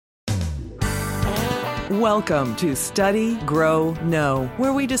Welcome to Study, Grow, Know,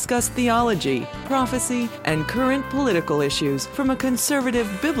 where we discuss theology, prophecy, and current political issues from a conservative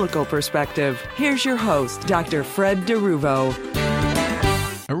biblical perspective. Here's your host, Dr. Fred DeRuvo.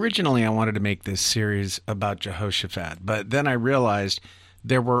 Originally, I wanted to make this series about Jehoshaphat, but then I realized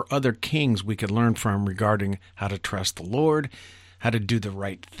there were other kings we could learn from regarding how to trust the Lord, how to do the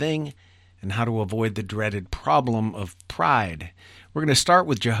right thing, and how to avoid the dreaded problem of pride. We're going to start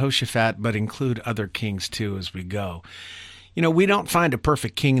with Jehoshaphat, but include other kings too as we go. You know, we don't find a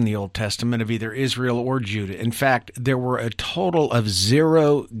perfect king in the Old Testament of either Israel or Judah. In fact, there were a total of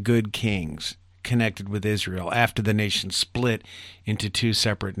 0 good kings connected with Israel after the nation split into 2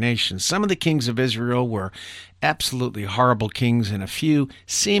 separate nations. Some of the kings of Israel were absolutely horrible kings, and a few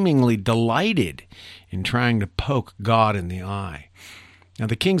seemingly delighted in trying to poke God in the eye. Now,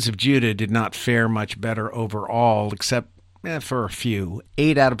 the kings of Judah did not fare much better overall, except for a few.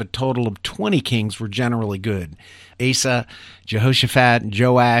 8 out of a total of 20 kings were generally good. Asa, Jehoshaphat,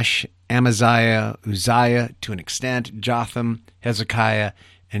 Joash, Amaziah, Uzziah, to an extent, Jotham, Hezekiah,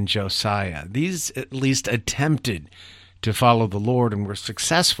 and Josiah. These at least attempted to follow the Lord and were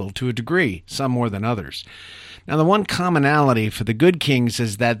successful to a degree, some more than others. Now, the one commonality for the good kings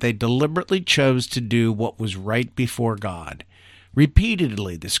is that they deliberately chose to do what was right before God.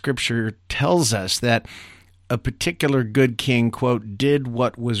 Repeatedly, the scripture tells us that a particular good king, quote, did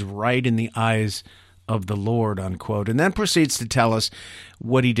what was right in the eyes of the Lord, unquote, and then proceeds to tell us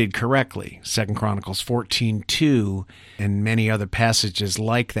what he did correctly. 2 Chronicles 14:2 and many other passages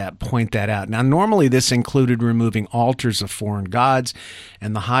like that point that out. Now, normally this included removing altars of foreign gods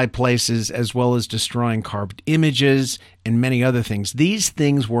and the high places, as well as destroying carved images and many other things. These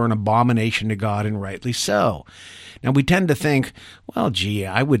things were an abomination to God, and rightly so. Now, we tend to think, well, gee,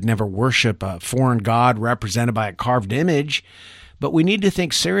 I would never worship a foreign god represented by a carved image. But we need to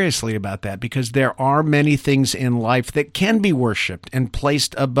think seriously about that, because there are many things in life that can be worshiped and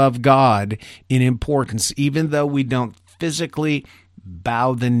placed above God in importance, even though we don't physically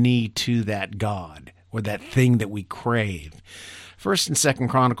bow the knee to that God or that thing that we crave. 1st and 2nd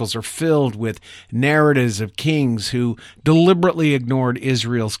Chronicles are filled with narratives of kings who deliberately ignored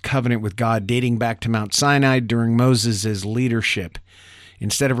Israel's covenant with God dating back to Mount Sinai during Moses' leadership.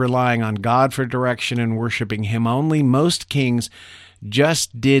 Instead of relying on God for direction and worshiping Him only, most kings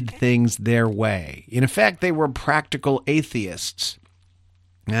just did things their way. In effect, they were practical atheists.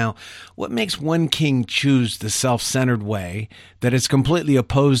 Now, what makes one king choose the self-centered way that is completely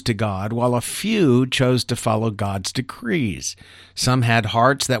opposed to God, while a few chose to follow God's decrees? Some had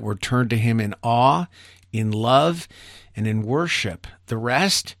hearts that were turned to Him in awe, in love, and in worship. The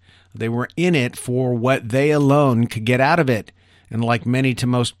rest, they were in it for what they alone could get out of it. And like many to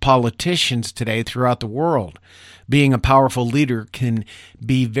most politicians today throughout the world, being a powerful leader can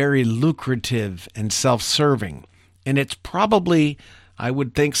be very lucrative and self-serving. And it's probably, I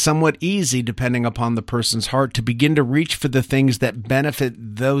would think, somewhat easy, depending upon the person's heart, to begin to reach for the things that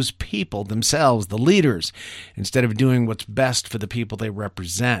benefit those people themselves, the leaders, instead of doing what's best for the people they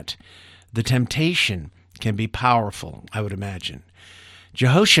represent. The temptation can be powerful, I would imagine.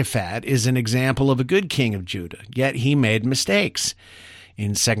 Jehoshaphat is an example of a good king of Judah, yet he made mistakes.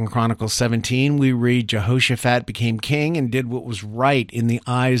 In 2 Chronicles 17, we read, Jehoshaphat became king and did what was right in the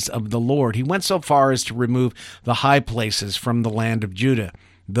eyes of the Lord. He went so far as to remove the high places from the land of Judah.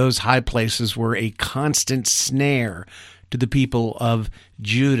 Those high places were a constant snare to the people of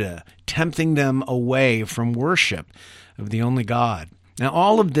Judah, tempting them away from worship of the only God. Now,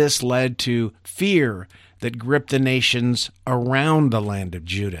 all of this led to fear that gripped the nations around the land of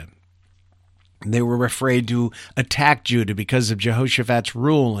Judah. They were afraid to attack Judah because of Jehoshaphat's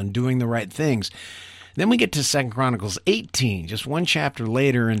rule and doing the right things. Then we get to 2 Chronicles 18, just one chapter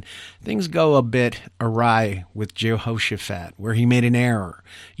later, and things go a bit awry with Jehoshaphat, where he made an error,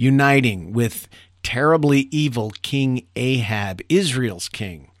 uniting with terribly evil King Ahab, Israel's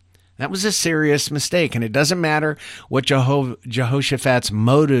king. That was a serious mistake, and it doesn't matter what Jehoshaphat's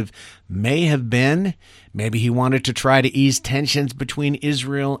motive may have been. Maybe he wanted to try to ease tensions between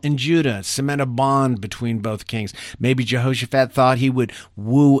Israel and Judah, cement a bond between both kings. Maybe Jehoshaphat thought he would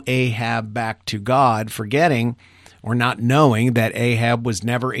woo Ahab back to God, forgetting or not knowing that Ahab was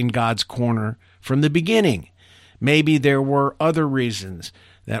never in God's corner from the beginning. Maybe there were other reasons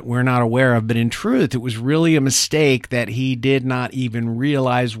that we're not aware of, but in truth, it was really a mistake that he did not even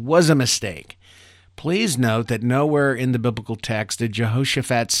realize was a mistake. Please note that nowhere in the biblical text did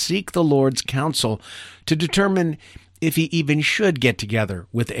Jehoshaphat seek the Lord's counsel to determine if he even should get together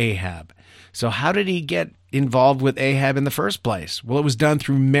with Ahab. So how did he get involved with Ahab in the first place? Well, it was done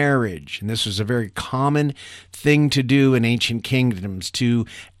through marriage, and this was a very common thing to do in ancient kingdoms, to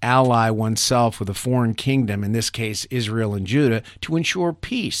ally oneself with a foreign kingdom, in this case Israel and Judah, to ensure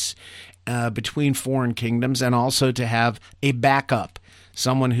peace between foreign kingdoms, and also to have a backup,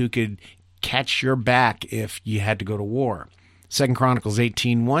 someone who could catch your back if you had to go to war. 2 Chronicles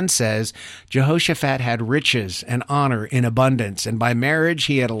 18:1 says, Jehoshaphat had riches and honor in abundance, and by marriage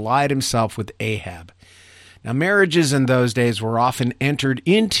he had allied himself with Ahab. Now, marriages in those days were often entered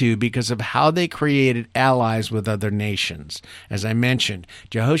into because of how they created allies with other nations. As I mentioned,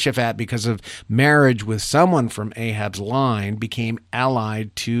 Jehoshaphat, because of marriage with someone from Ahab's line, became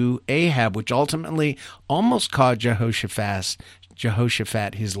allied to Ahab, which ultimately almost cost Jehoshaphat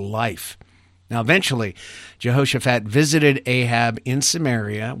his life. Now, eventually, Jehoshaphat visited Ahab in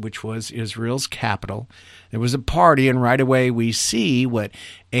Samaria, which was Israel's capital. There was a party, and right away we see what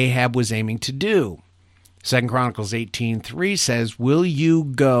Ahab was aiming to do. 2 Chronicles 18:3 says, Will you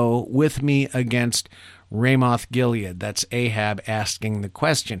go with me against Ramoth Gilead? That's Ahab asking the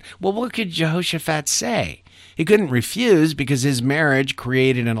question. Well, what could Jehoshaphat say? He couldn't refuse because his marriage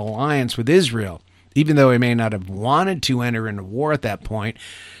created an alliance with Israel, even though he may not have wanted to enter into war at that point.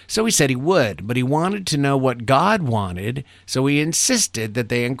 So he said he would, but he wanted to know what God wanted, so he insisted that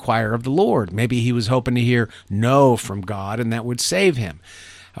they inquire of the Lord. Maybe he was hoping to hear no from God, and that would save him.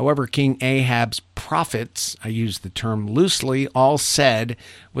 However, King Ahab's prophets, I use the term loosely, all said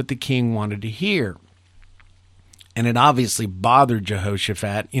what the king wanted to hear. And it obviously bothered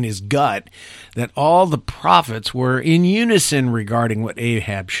Jehoshaphat in his gut that all the prophets were in unison regarding what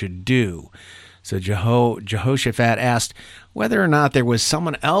Ahab should do. So Jehoshaphat asked whether or not there was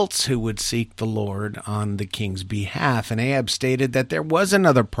someone else who would seek the Lord on the king's behalf. And Ahab stated that there was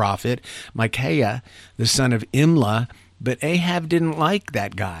another prophet, Micaiah, the son of Imlah, but Ahab didn't like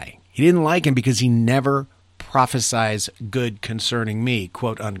that guy. He didn't like him because he never prophesies good concerning me,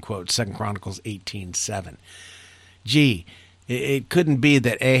 quote unquote, 2 Chronicles 18:7. Gee, it couldn't be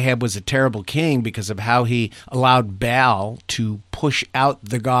that Ahab was a terrible king because of how he allowed Baal to push out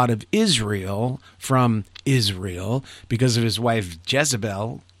the God of Israel from Israel because of his wife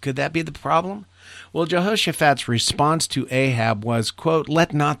Jezebel. Could that be the problem? Well, Jehoshaphat's response to Ahab was, quote,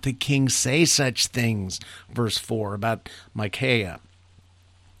 Let not the king say such things, verse 4, about Micaiah.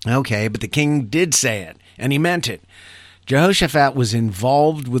 Okay, but the king did say it, and he meant it. Jehoshaphat was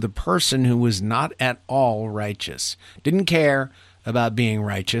involved with a person who was not at all righteous, didn't care about being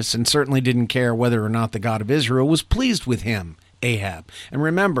righteous, and certainly didn't care whether or not the God of Israel was pleased with him, Ahab. And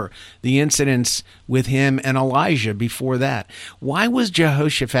remember the incidents with him and Elijah before that. Why was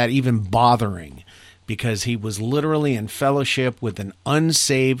Jehoshaphat even bothering? Because he was literally in fellowship with an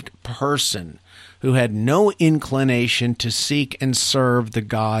unsaved person who had no inclination to seek and serve the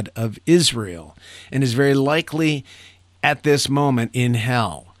God of Israel, and is very likely at this moment in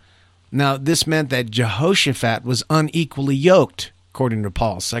hell. Now, this meant that Jehoshaphat was unequally yoked, according to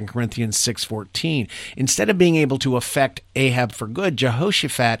Paul, 2 Corinthians 6:14. Instead of being able to affect Ahab for good,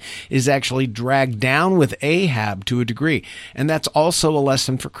 Jehoshaphat is actually dragged down with Ahab to a degree. And that's also a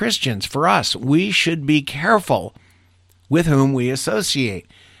lesson for Christians. For us, we should be careful with whom we associate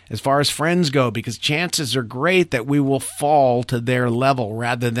as far as friends go, because chances are great that we will fall to their level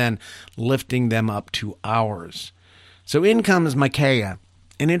rather than lifting them up to ours. So in comes Micaiah,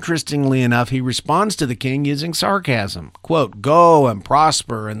 and interestingly enough, he responds to the king using sarcasm. Quote, Go and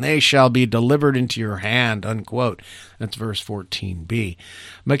prosper, and they shall be delivered into your hand, unquote. That's verse 14b.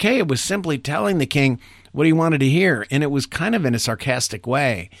 Micaiah was simply telling the king what he wanted to hear, and it was kind of in a sarcastic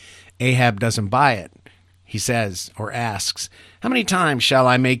way. Ahab doesn't buy it. He says, or asks, How many times shall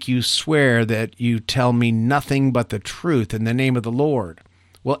I make you swear that you tell me nothing but the truth in the name of the Lord?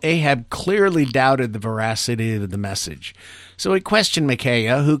 Well, Ahab clearly doubted the veracity of the message. So he questioned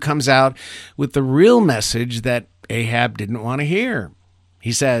Micaiah, who comes out with the real message that Ahab didn't want to hear.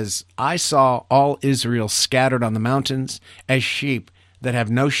 He says, I saw all Israel scattered on the mountains as sheep that have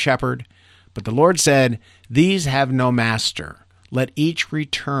no shepherd. But the Lord said, These have no master. Let each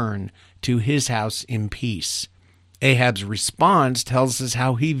return to his house in peace. Ahab's response tells us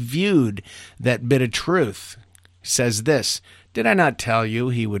how he viewed that bit of truth. He says this, Did I not tell you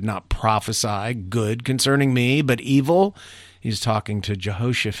he would not prophesy good concerning me, but evil? He's talking to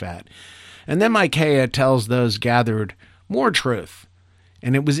Jehoshaphat. And then Micaiah tells those gathered more truth,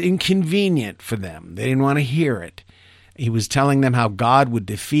 and it was inconvenient for them. They didn't want to hear it. He was telling them how God would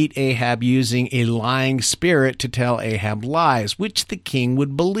defeat Ahab using a lying spirit to tell Ahab lies, which the king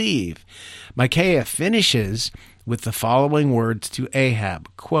would believe. Micaiah finishes with the following words to Ahab,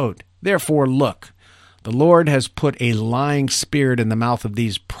 quote, Therefore look, The Lord has put a lying spirit in the mouth of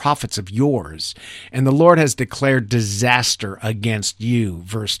these prophets of yours, and the Lord has declared disaster against you,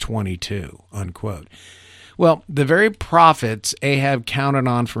 verse 22, unquote. Well, the very prophets Ahab counted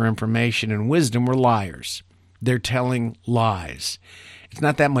on for information and wisdom were liars. They're telling lies. It's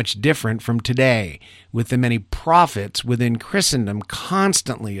not that much different from today, with the many prophets within Christendom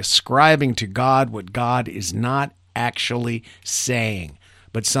constantly ascribing to God what God is not actually saying,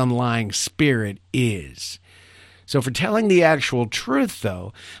 but some lying spirit is. So for telling the actual truth,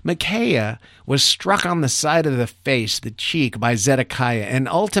 though, Micaiah was struck on the side of the face, the cheek, by Zedekiah, and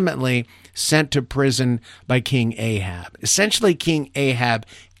ultimately sent to prison by King Ahab. Essentially, King Ahab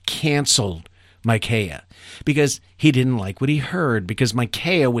canceled Micaiah because he didn't like what he heard, because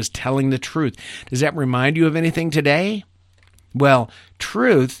Micaiah was telling the truth. Does that remind you of anything today? Well,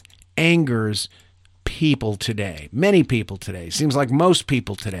 truth angers people today, many people today, seems like most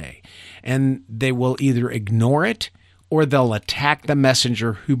people today, and they will either ignore it or they'll attack the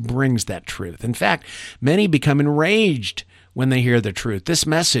messenger who brings that truth. In fact, many become enraged when they hear the truth. This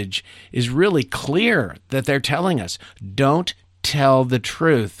message is really clear that they're telling us, don't tell the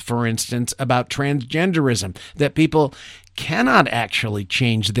truth, for instance, about transgenderism, that people cannot actually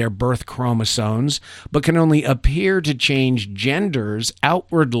change their birth chromosomes, but can only appear to change genders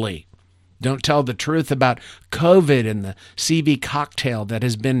outwardly. Don't tell the truth about COVID and the CV cocktail that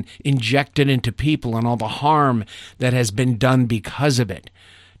has been injected into people and all the harm that has been done because of it.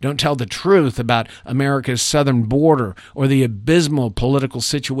 Don't tell the truth about America's southern border or the abysmal political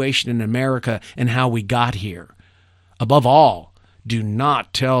situation in America and how we got here. Above all, do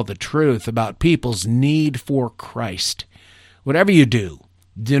not tell the truth about people's need for Christ. Whatever you do,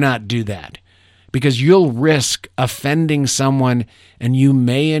 do not do that, because you'll risk offending someone and you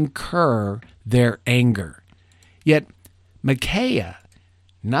may incur their anger. Yet Micaiah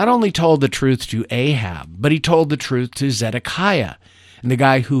not only told the truth to Ahab, but he told the truth to Zedekiah, and the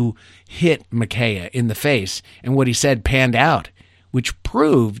guy who hit Micaiah in the face, and what he said panned out, which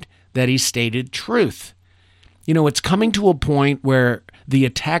proved that he stated truth. You know, it's coming to a point where the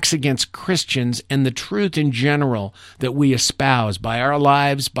attacks against Christians and the truth in general that we espouse by our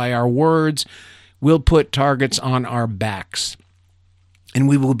lives, by our words, will put targets on our backs, and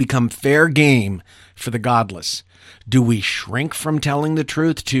we will become fair game for the godless. Do we shrink from telling the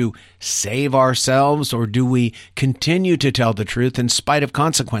truth to save ourselves, or do we continue to tell the truth in spite of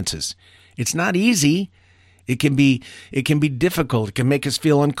consequences? It's not easy. It can be difficult. It can make us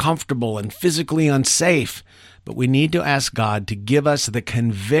feel uncomfortable and physically unsafe. But we need to ask God to give us the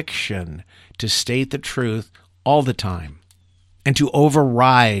conviction to state the truth all the time and to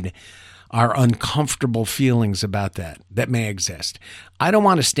override our uncomfortable feelings about that may exist. I don't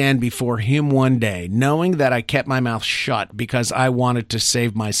want to stand before Him one day knowing that I kept my mouth shut because I wanted to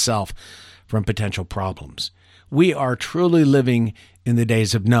save myself from potential problems. We are truly living in the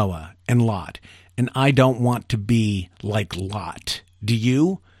days of Noah and Lot, and I don't want to be like Lot. Do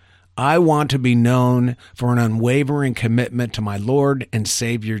you? I want to be known for an unwavering commitment to my Lord and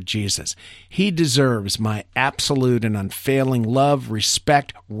Savior Jesus. He deserves my absolute and unfailing love,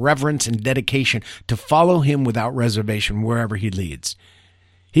 respect, reverence, and dedication to follow Him without reservation wherever He leads.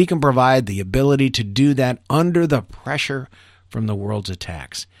 He can provide the ability to do that under the pressure from the world's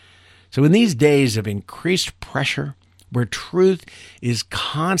attacks. So in these days of increased pressure, where truth is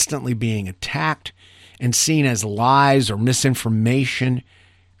constantly being attacked and seen as lies or misinformation,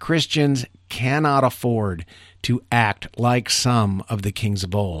 Christians cannot afford to act like some of the kings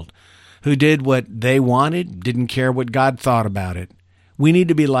of old, who did what they wanted, didn't care what God thought about it. We need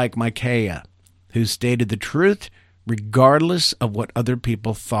to be like Micaiah, who stated the truth regardless of what other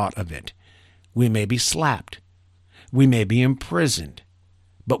people thought of it. We may be slapped. We may be imprisoned,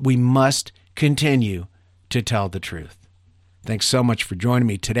 but we must continue to tell the truth. Thanks so much for joining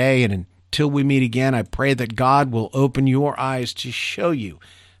me today, and until we meet again, I pray that God will open your eyes to show you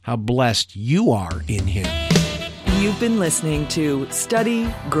how blessed you are in Him. You've been listening to Study,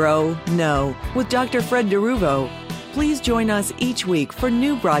 Grow, Know with Dr. Fred DeRuvo. Please join us each week for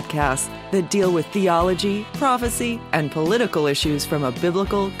new broadcasts that deal with theology, prophecy, and political issues from a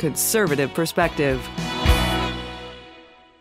biblical, conservative perspective.